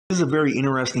This is a very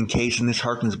interesting case, and this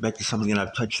harkens back to something that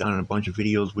I've touched on in a bunch of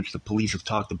videos, which the police have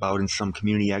talked about and some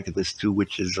community activists too,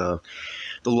 which is the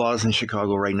laws in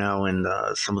Chicago right now and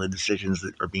some of the decisions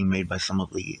that are being made by some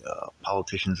of the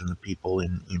politicians and the people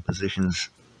in positions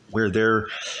where they're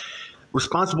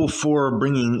responsible for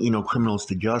bringing, criminals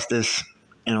to justice.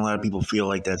 And a lot of people feel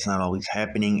like that's not always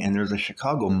happening. And there's a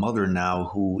Chicago mother now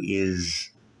who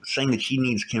is saying that she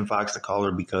needs Kim Foxx to call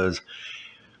her because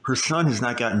her son has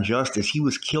not gotten justice. He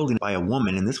was killed by a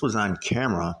woman, and this was on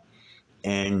camera,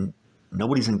 and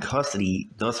nobody's in custody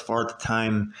thus far at the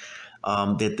time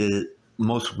that the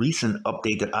most recent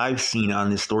update that I've seen on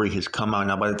this story has come out.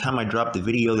 Now, by the time I drop the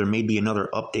video, there may be another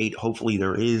update. Hopefully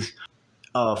there is.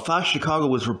 Fox Chicago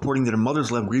was reporting that a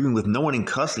mother's left grieving with no one in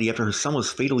custody after her son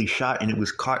was fatally shot, and it was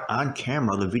caught on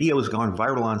camera. The video has gone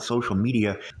viral on social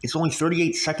media. It's only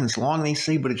 38 seconds long, they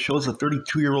say, but it shows a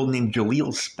 32-year-old named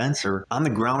Jaleel Spencer on the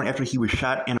ground after he was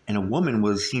shot, and a woman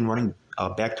was seen running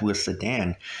back to a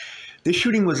sedan. This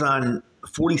shooting was on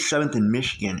 47th in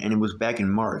Michigan, and it was back in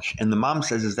March. And the mom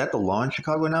says, is that the law in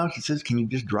Chicago now? She says, can you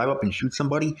just drive up and shoot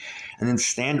somebody and then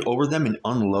stand over them and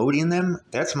unload in them?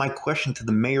 That's my question to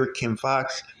the mayor, Kim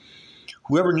Foxx.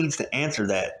 Whoever needs to answer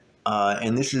that.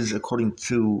 And this is according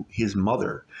to his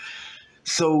mother.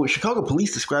 So Chicago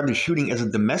police described the shooting as a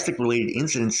domestic-related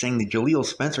incident, saying that Jaleel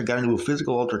Spencer got into a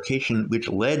physical altercation which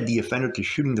led the offender to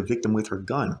shooting the victim with her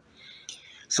gun.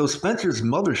 So Spencer's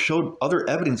mother showed other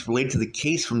evidence related to the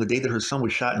case from the day that her son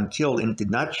was shot and killed, and it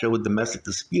did not show a domestic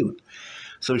dispute.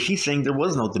 So she's saying there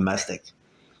was no domestic.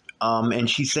 And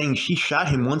she's saying she shot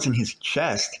him once in his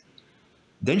chest.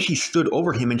 Then she stood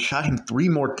over him and shot him 3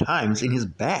 more times in his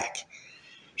back.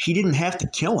 She didn't have to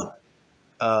kill him.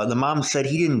 The mom said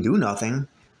he didn't do nothing.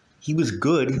 He was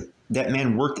good. That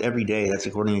man worked every day. That's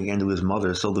according again to his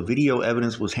mother. So the video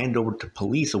evidence was handed over to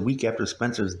police a week after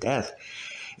Spencer's death.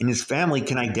 And his family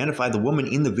can identify the woman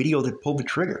in the video that pulled the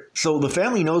trigger. So the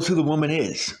family knows who the woman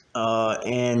is.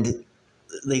 And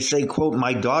they say, quote,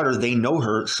 my daughter, they know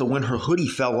her. So when her hoodie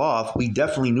fell off, we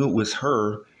definitely knew it was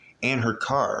her and her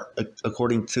car,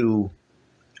 according to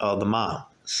the mom.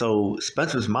 So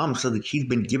Spencer's mom said that she's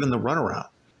been given the runaround.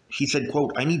 She said,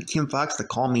 quote, I need Kim Foxx to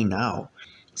call me now.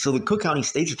 So the Cook County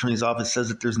State's Attorney's Office says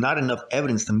that there's not enough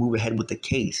evidence to move ahead with the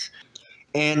case.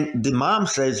 And the mom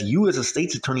says, you as a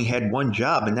state's attorney had one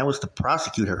job, and that was to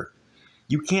prosecute her.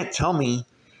 You can't tell me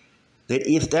that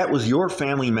if that was your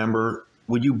family member,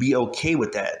 would you be okay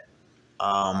with that?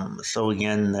 So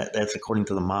again, that's according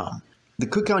to the mom. The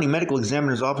Cook County Medical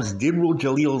Examiner's Office did rule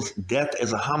Jaleel's death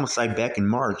as a homicide back in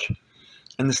March.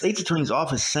 And the state's attorney's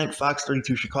office sent Fox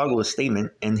 32 Chicago a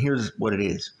statement, and here's what it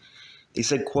is. They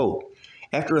said, quote,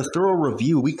 after a thorough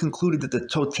review, we concluded that the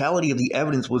totality of the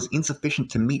evidence was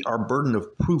insufficient to meet our burden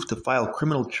of proof to file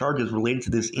criminal charges related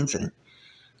to this incident.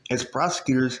 As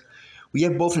prosecutors, we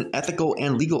have both an ethical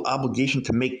and legal obligation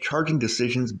to make charging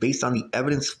decisions based on the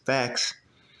evidence facts,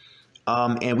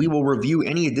 and we will review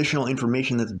any additional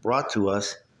information that's brought to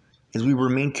us as we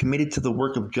remain committed to the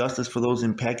work of justice for those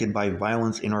impacted by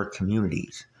violence in our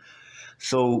communities.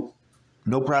 So,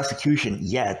 no prosecution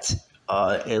yet.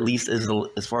 At least as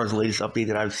far as the latest update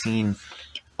that I've seen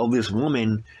of this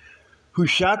woman who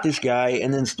shot this guy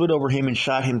and then stood over him and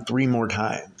shot him 3 more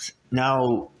times.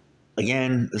 Now,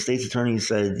 again, the state's attorney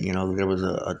said, there was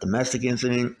a domestic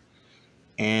incident,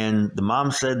 and the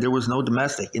mom said there was no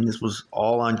domestic, and this was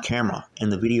all on camera,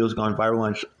 and the video's gone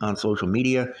viral on social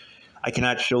media. I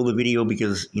cannot show the video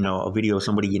because, a video of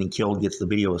somebody getting killed gets the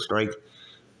video a strike,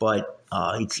 but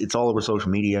it's all over social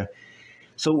media.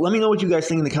 So let me know what you guys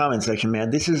think in the comment section,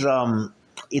 man. This is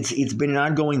it's been an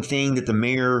ongoing thing that the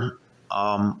mayor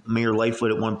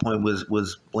Lightfoot at one point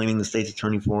was blaming the state's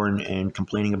attorney for and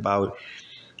complaining about,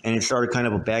 and it started kind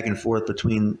of a back and forth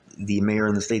between the mayor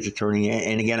and the state's attorney.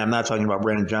 And again, I'm not talking about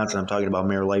Brandon Johnson. I'm talking about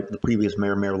the previous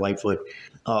mayor, Mayor Lightfoot.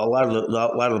 A lot of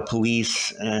the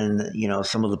police and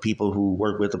some of the people who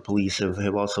work with the police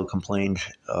have also complained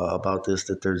about this,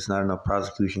 that there's not enough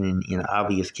prosecution in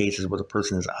obvious cases where the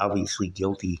person is obviously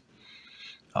guilty.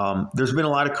 There's been a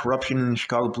lot of corruption in the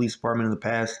Chicago Police Department in the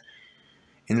past,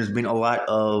 and there's been a lot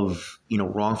of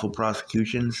wrongful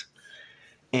prosecutions.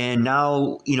 And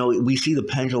now, we see the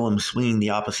pendulum swinging the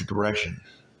opposite direction,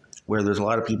 where there's a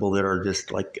lot of people that are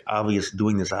just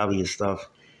doing this obvious stuff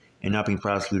and not being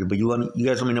prosecuted. But you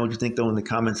guys let me know what you think, though, in the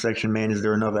comment section, man. Is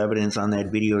there enough evidence on that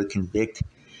video to convict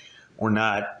or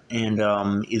not? And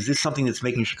is this something that's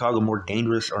making Chicago more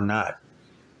dangerous or not?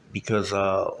 Because,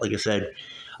 like I said,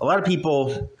 a lot of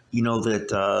people,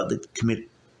 that commit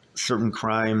certain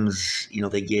crimes,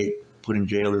 they get put in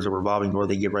jail. There's a revolving door.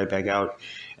 They get right back out,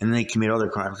 and then they commit other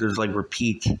crimes. There's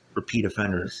repeat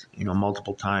offenders,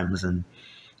 multiple times. And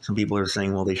Some people are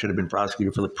saying, well, they should have been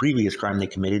prosecuted for the previous crime they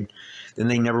committed. Then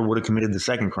they never would have committed the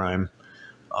second crime.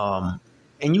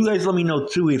 And you guys let me know,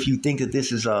 too, if you think that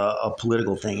this is a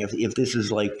political thing, if this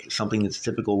is like something that's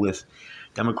typical with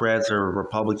Democrats or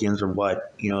Republicans or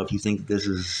what, if you think this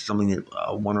is something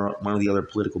that one or the other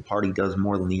political party does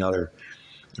more than the other,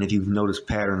 and if you've noticed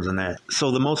patterns in that. So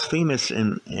the most famous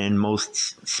and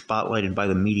most spotlighted by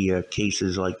the media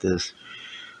cases like this,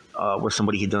 where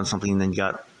somebody had done something and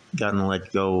then gotten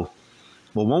let go.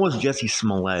 Well, one was Jesse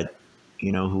Smollett,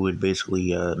 who had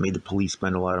basically made the police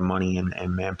spend a lot of money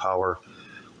and manpower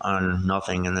on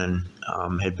nothing, and then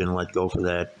had been let go for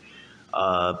that.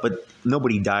 But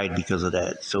nobody died because of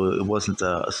that, so it wasn't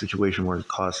a situation where it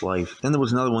cost life. Then there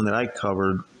was another one that I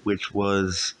covered, which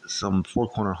was some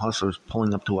four-corner hustlers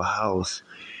pulling up to a house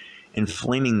and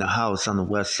flaming the house on the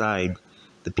west side.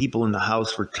 The people in the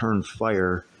house returned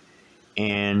fire,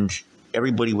 and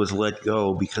everybody was let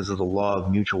go because of the law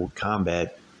of mutual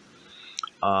combat.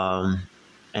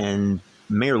 And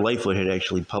Mayor Lightfoot had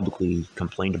actually publicly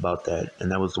complained about that,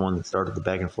 and that was the one that started the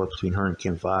back and forth between her and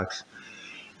Kim Foxx.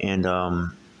 And,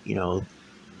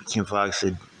 Kim Foxx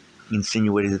had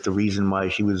insinuated that the reason why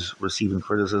she was receiving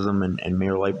criticism and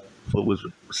Mayor Lightfoot was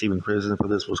receiving criticism for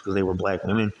this was because they were black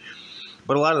women.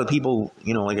 But a lot of the people,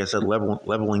 like I said,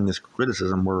 leveling this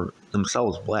criticism were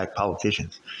themselves black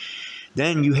politicians.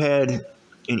 Then you had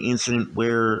an incident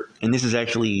where, and this is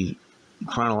actually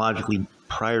chronologically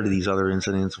prior to these other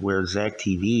incidents, where Zach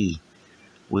TV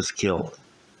was killed,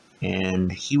 and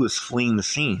he was fleeing the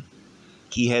scene.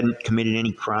 He hadn't committed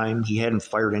any crime. He hadn't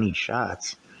fired any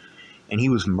shots, and he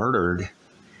was murdered,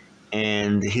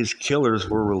 and his killers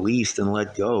were released and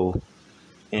let go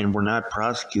and were not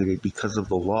prosecuted because of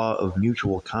the law of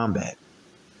mutual combat.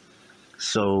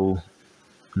 So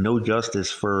no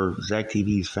justice for Zach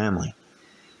TV's family.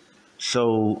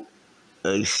 So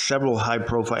several high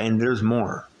profile, and there's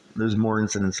more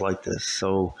incidents like this.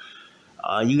 So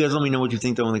you guys let me know what you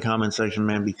think, though, in the comment section,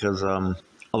 man, because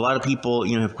a lot of people,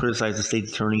 have criticized the state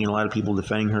attorney, and a lot of people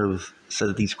defending her have said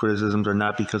that these criticisms are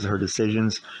not because of her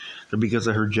decisions, they're because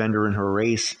of her gender and her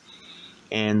race.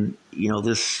 And,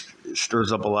 this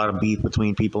stirs up a lot of beef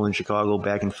between people in Chicago,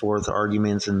 back and forth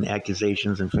arguments and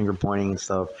accusations and finger pointing and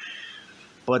stuff.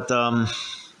 But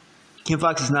Kim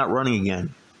Foxx is not running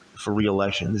again for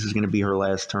re-election. This is going to be her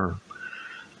last term.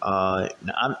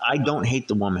 I don't hate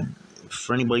the woman.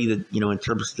 For anybody that,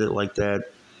 interprets it like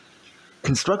that,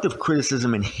 constructive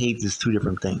criticism and hate is two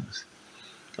different things.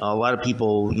 A lot of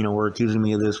people, were accusing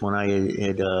me of this when I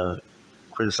had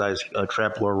criticized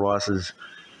Trap Lord Ross's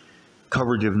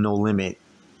coverage of No Limit,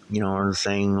 or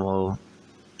saying, well,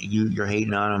 you're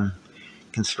hating on him.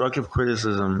 Constructive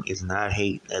criticism is not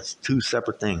hate. That's two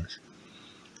separate things.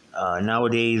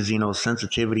 Nowadays,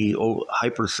 sensitivity,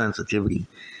 hypersensitivity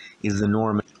is the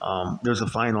norm. There's a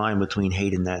fine line between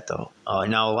hate and that, though.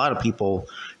 Now, a lot of people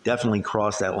definitely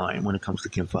cross that line when it comes to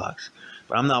Kim Foxx,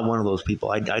 but I'm not one of those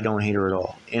people. I don't hate her at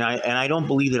all, and I don't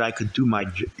believe that I could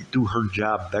do her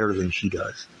job better than she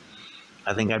does.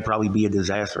 I think I'd probably be a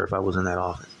disaster if I was in that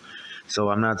office. So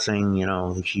I'm not saying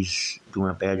that she's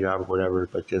doing a bad job or whatever,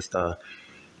 but just the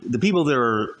people that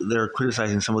are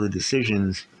criticizing some of the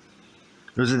decisions.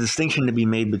 There's a distinction to be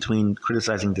made between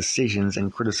criticizing decisions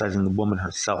and criticizing the woman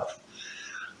herself.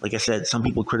 Like I said, some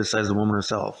people criticize the woman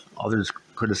herself. Others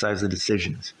criticize the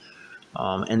decisions.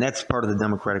 And that's part of the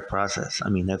democratic process. I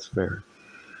mean, that's fair.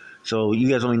 So you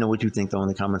guys let me know what you think, though, in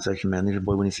the comment section, man. This is your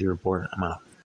boy, Winnie C. Report. I'm out.